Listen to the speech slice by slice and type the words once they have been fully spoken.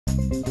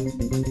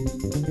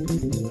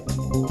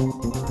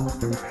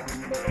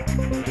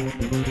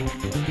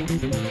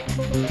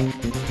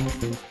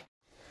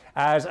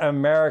As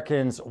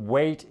Americans'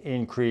 weight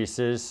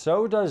increases,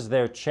 so does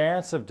their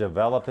chance of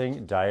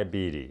developing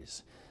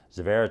diabetes.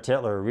 Xaviera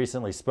Tytler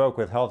recently spoke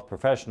with health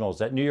professionals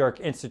at New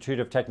York Institute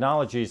of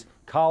Technology's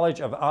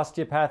College of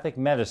Osteopathic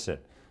Medicine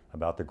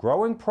about the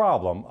growing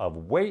problem of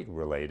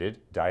weight-related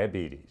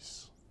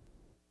diabetes.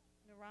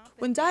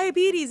 When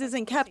diabetes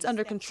isn't kept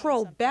under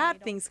control,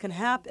 bad things can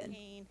happen.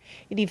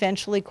 It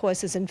eventually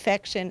causes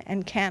infection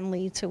and can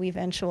lead to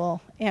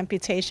eventual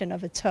amputation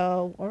of a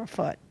toe or a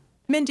foot.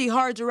 Mindy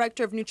Haar,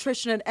 director of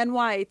nutrition at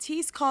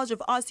NYIT's College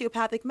of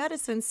Osteopathic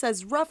Medicine,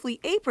 says roughly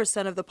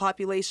 8% of the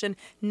population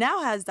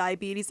now has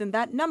diabetes, and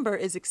that number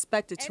is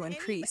expected to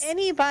increase.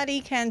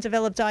 Anybody can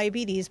develop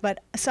diabetes,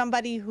 but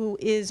somebody who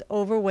is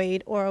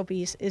overweight or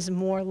obese is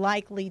more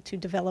likely to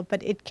develop,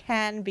 but it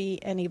can be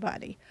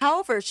anybody.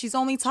 However, she's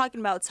only talking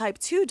about type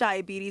 2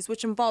 diabetes,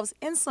 which involves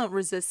insulin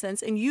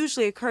resistance and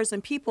usually occurs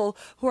in people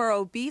who are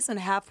obese and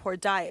have poor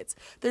diets.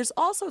 There's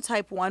also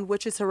type 1,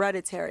 which is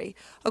hereditary.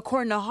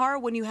 According to Haar,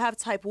 when you have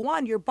type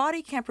 1, your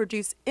body can't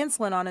produce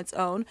insulin on its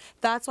own.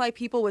 That's why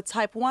people with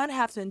type 1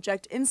 have to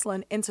inject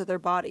insulin into their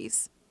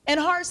bodies. And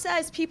Haar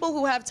says people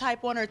who have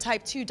type 1 or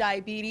type 2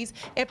 diabetes,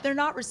 if they're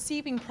not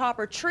receiving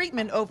proper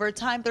treatment over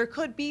time, there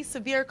could be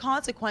severe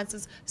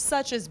consequences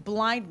such as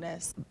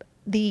blindness.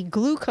 The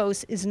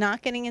glucose is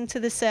not getting into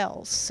the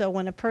cells. So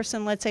when a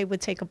person, let's say,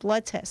 would take a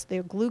blood test,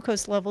 their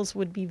glucose levels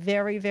would be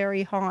very,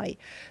 very high.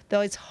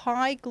 Those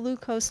high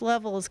glucose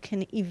levels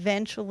can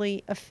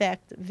eventually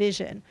affect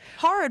vision.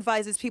 Haar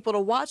advises people to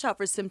watch out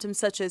for symptoms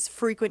such as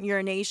frequent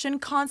urination,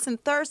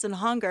 constant thirst, and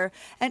hunger.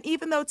 And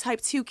even though type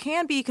 2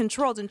 can be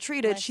controlled and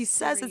treated, she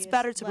says it's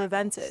better to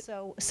prevent it.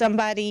 So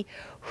somebody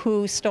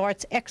who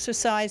starts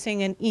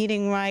exercising and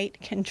eating right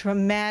can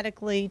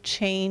dramatically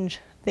change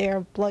their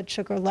blood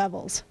sugar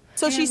levels.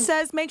 So she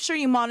says make sure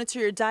you monitor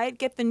your diet,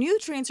 get the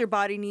nutrients your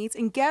body needs,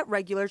 and get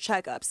regular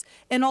checkups.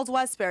 In Old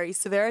Westbury,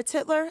 Xaviera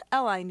Tytler,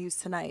 LI News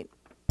Tonight.